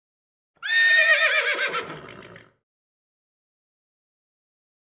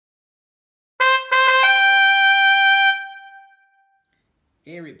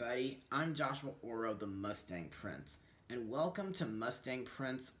Hey everybody, I'm Joshua Orro, the Mustang Prince, and welcome to Mustang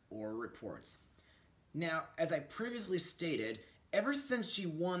Prince Orro Reports. Now, as I previously stated, ever since she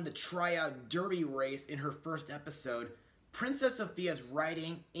won the tryout derby race in her first episode, Princess Sofia's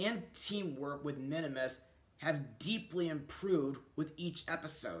writing and teamwork with Minimus have deeply improved with each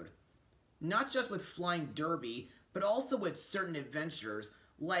episode. Not just with Flying Derby, but also with certain adventures,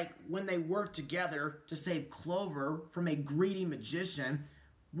 like when they worked together to save Clover from a greedy magician,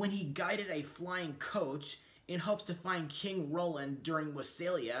 when he guided a flying coach in hopes to find King Roland during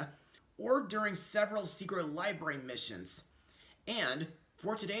Wassalia, or during several secret library missions. And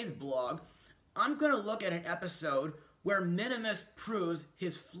for today's blog, I'm going to look at an episode where Minimus proves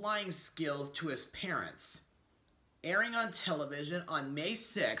his flying skills to his parents. Airing on television on May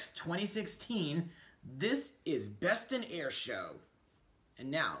 6, 2016, this is Best in Air Show.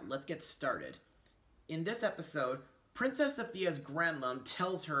 And now, let's get started. In this episode, Princess Sofia's grandmom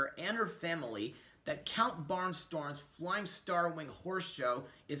tells her and her family that Count Barnstorm's Flying Starwing Horse Show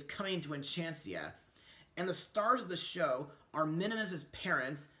is coming to Enchantia, and the stars of the show are Minimus's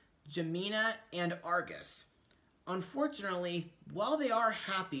parents, Jamina and Argus. Unfortunately, while they are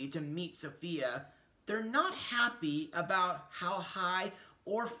happy to meet Sofia, they're not happy about how high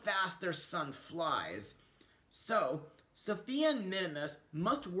or fast their son flies. So, Sofia and Minimus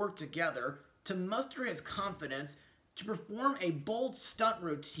must work together to muster his confidence to perform a bold stunt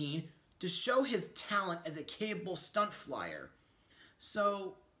routine to show his talent as a capable stunt flyer.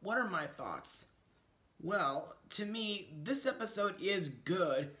 So, what are my thoughts? Well, to me, this episode is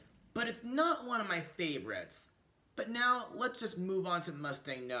good, but it's not one of my favorites. But now, let's just move on to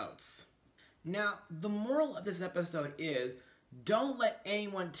Mustang notes. Now, the moral of this episode is, don't let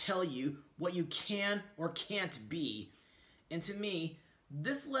anyone tell you what you can or can't be. And to me,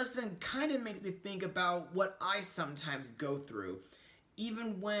 this lesson kind of makes me think about what I sometimes go through,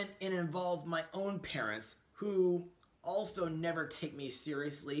 even when it involves my own parents, who also never take me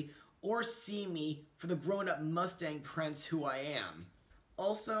seriously or see me for the grown-up Mustang Prince who I am.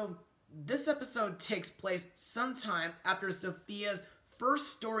 Also, this episode takes place sometime after Sofia's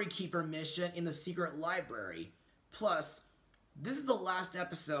first Storykeeper mission in the secret library. Plus, this is the last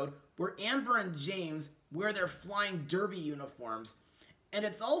episode where Amber and James wear their Flying Derby uniforms, and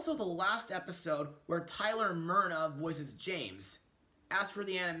it's also the last episode where Tyler Myrna voices James. As for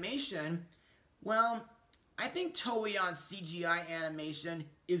the animation, well, I think Toei on CGI animation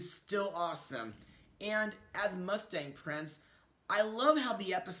is still awesome, and as Mustang Prince, I love how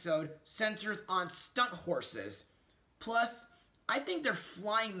the episode centers on stunt horses. Plus, I think their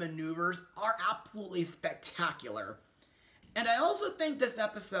flying maneuvers are absolutely spectacular. And I also think this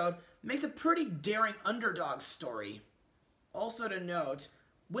episode makes a pretty daring underdog story. Also to note,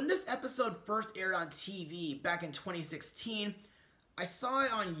 when this episode first aired on TV back in 2016, I saw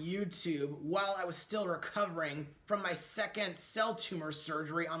it on YouTube while I was still recovering from my second cell tumor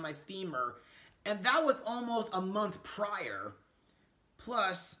surgery on my femur, and that was almost a month prior.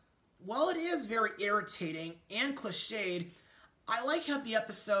 Plus, while it is very irritating and cliched, I like how the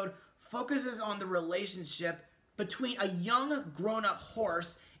episode focuses on the relationship between a young grown-up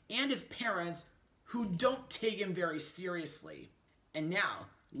horse and his parents who don't take him very seriously. And now,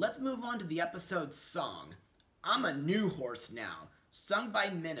 let's move on to the episode's song, I'm a New Horse Now, sung by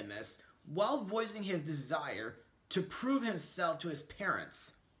Minimus while voicing his desire to prove himself to his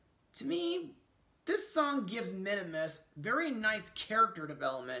parents. To me, this song gives Minimus very nice character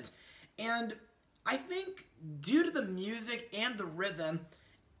development, and I think due to the music and the rhythm,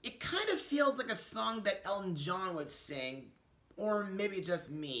 it kind of feels like a song that Elton John would sing, or maybe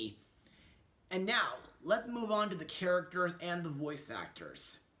just me. And now, let's move on to the characters and the voice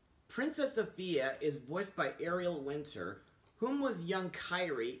actors. Princess Sofia is voiced by Ariel Winter, whom was young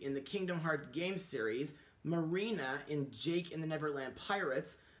Kairi in the Kingdom Hearts game series, Marina in Jake and the Neverland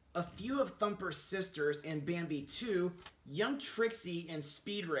Pirates, a few of Thumper's sisters in Bambi 2, young Trixie in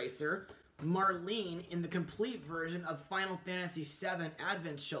Speed Racer, Marlene in the complete version of Final Fantasy VII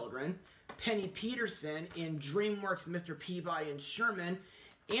Advent Children, Penny Peterson in DreamWorks' Mr. Peabody and Sherman,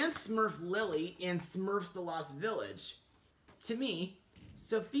 and Smurf Lily in Smurfs the Lost Village. To me,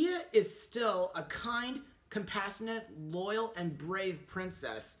 Sofia is still a kind, compassionate, loyal, and brave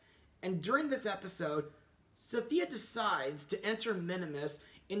princess, and during this episode, Sofia decides to enter Minimus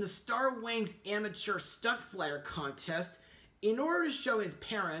in the Star Wings Amateur Stunt Flyer contest in order to show his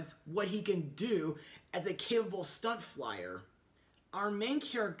parents what he can do as a capable stunt flyer. Our main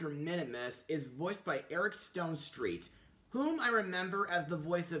character, Minimus, is voiced by Eric Stonestreet, whom I remember as the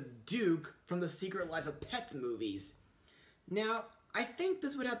voice of Duke from the Secret Life of Pets movies. Now, I think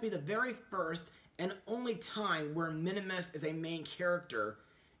this would have to be the very first and only time where Minimus is a main character.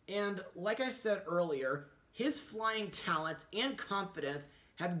 And like I said earlier, his flying talents and confidence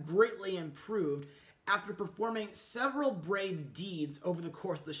have greatly improved after performing several brave deeds over the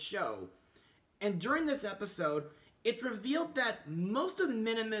course of the show. And during this episode, it's revealed that most of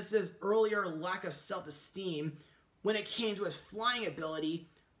Minimus's earlier lack of self-esteem when it came to his flying ability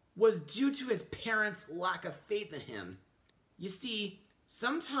was due to his parents' lack of faith in him. You see,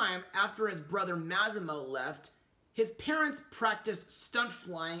 sometime after his brother Massimo left, his parents practiced stunt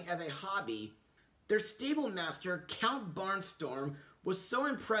flying as a hobby. Their stable master, Count Barnstorm, was so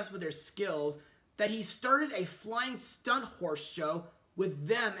impressed with their skills that he started a flying stunt horse show with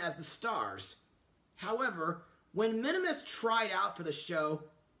them as the stars. However, when Minimus tried out for the show,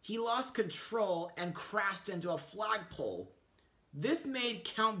 he lost control and crashed into a flagpole. This made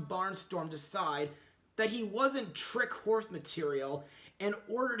Count Barnstorm decide that he wasn't trick horse material and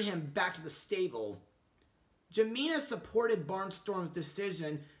ordered him back to the stable. Jamina supported Barnstorm's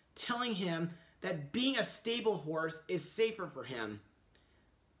decision, telling him that being a stable horse is safer for him.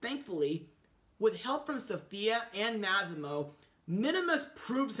 Thankfully, with help from Sofia and Massimo, Minimus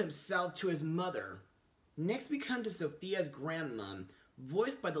proves himself to his mother. Next we come to Sofia's grandmom,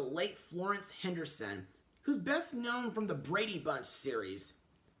 voiced by the late Florence Henderson, who's best known from the Brady Bunch series.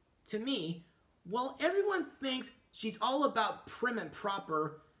 To me, while everyone thinks she's all about prim and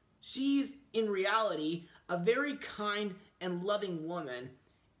proper, she's, in reality, a very kind and loving woman,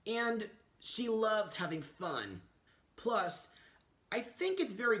 and she loves having fun. Plus, I think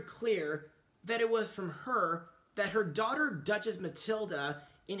it's very clear that it was from her that her daughter Duchess Matilda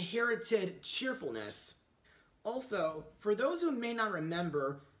inherited cheerfulness. Also, for those who may not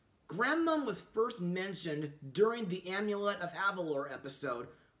remember, Grandmom was first mentioned during the Amulet of Avalor episode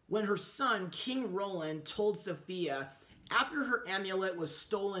when her son King Roland told Sofia, after her amulet was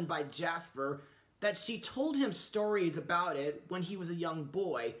stolen by Jasper, that she told him stories about it when he was a young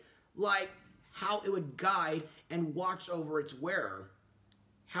boy, like how it would guide and watch over its wearer.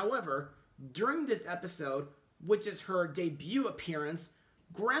 However, during this episode, which is her debut appearance,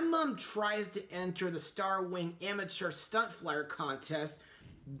 Grandmom tries to enter the Star Wing Amateur Stunt-Flyer contest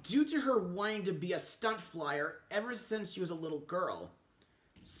due to her wanting to be a stunt-flyer ever since she was a little girl.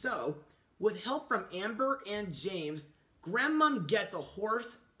 So, with help from Amber and James, Grandmom gets a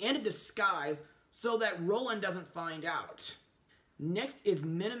horse and a disguise so that Roland doesn't find out. Next is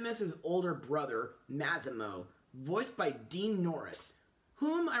Minimus's older brother, Massimo, voiced by Dean Norris,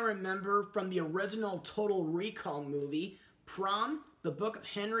 whom I remember from the original Total Recall movie, Prom, The Book of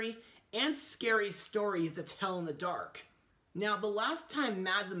Henry, and Scary Stories to Tell in the Dark. Now, the last time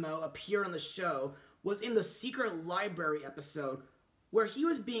Massimo appeared on the show was in the Secret Library episode, where he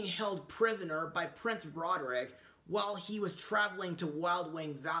was being held prisoner by Prince Roderick while he was traveling to Wild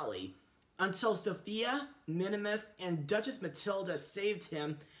Wing Valley, until Sofia, Minimus, and Duchess Matilda saved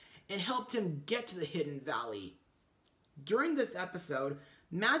him and helped him get to the Hidden Valley. During this episode,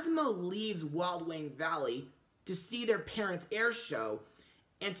 Massimo leaves Wild Wing Valley to see their parents' air show,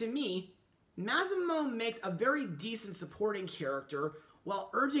 and to me, Massimo makes a very decent supporting character while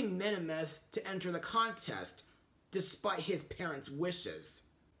urging Minimus to enter the contest, despite his parents' wishes.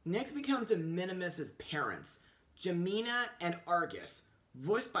 Next we come to Minimus's parents, Jamina and Argus,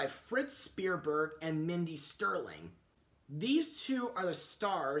 voiced by Fritz Spearberg and Mindy Sterling. These two are the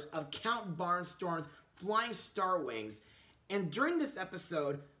stars of Count Barnstorm's Flying Star Wings, and during this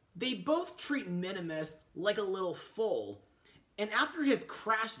episode, they both treat Minimus like a little foal. And after his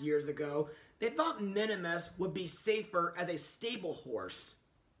crash years ago, they thought Minimus would be safer as a stable horse.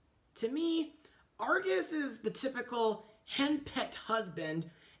 To me, Argus is the typical henpecked husband,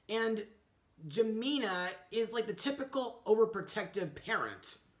 and Jamina is like the typical overprotective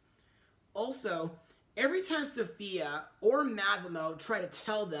parent. Also, every time Sofia or Massimo try to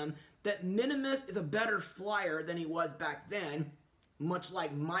tell them that Minimus is a better flyer than he was back then, much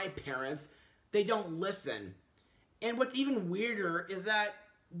like my parents, they don't listen. And what's even weirder is that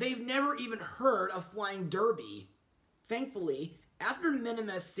they've never even heard of flying derby. Thankfully, after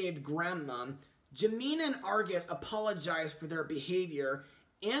Minimus saved Grandmom, Jamina and Argus apologize for their behavior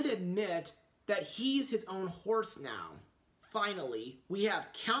and admit that he's his own horse now. Finally, we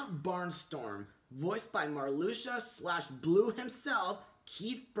have Count Barnstorm, voiced by Marluxia/Blue himself,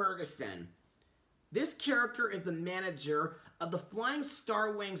 Keith Ferguson. This character is the manager of the Flying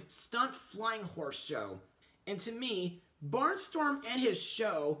Star Wings Stunt Flying Horse Show. And to me, Barnstorm and his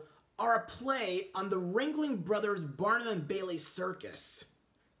show are a play on the Ringling Brothers Barnum and Bailey Circus.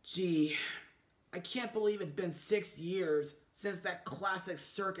 Gee, I can't believe it's been 6 years since that classic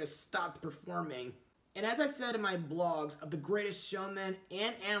circus stopped performing. And as I said in my blogs of The Greatest Showman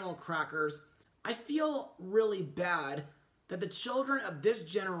and Animal Crackers, I feel really bad that the children of this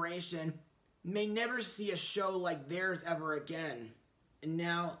generation may never see a show like theirs ever again. And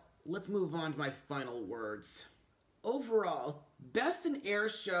now, let's move on to my final words. Overall, Best in Air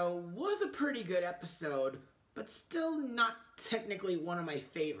show was a pretty good episode, but still not technically one of my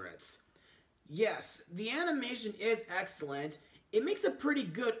favorites. Yes, the animation is excellent, it makes a pretty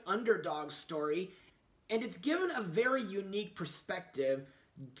good underdog story, and it's given a very unique perspective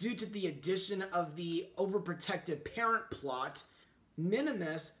due to the addition of the overprotective parent plot.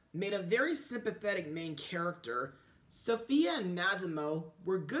 Minimus made a very sympathetic main character. Sofia and Massimo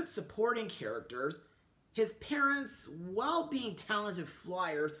were good supporting characters. His parents, while being talented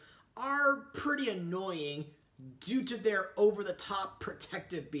flyers, are pretty annoying due to their over-the-top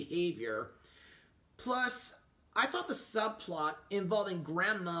protective behavior. Plus, I thought the subplot involving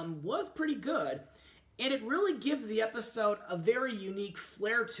Grandmom was pretty good, and it really gives the episode a very unique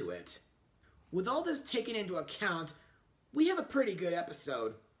flair to it. With all this taken into account, we have a pretty good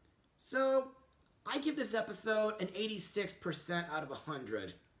episode. So, I give this episode an 86% out of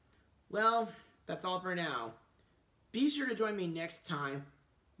 100. Well, that's all for now. Be sure to join me next time,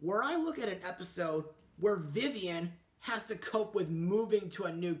 where I look at an episode where Vivian has to cope with moving to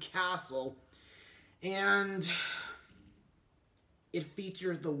a new castle, and it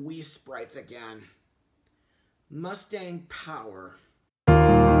features the Wii sprites again. Mustang Power.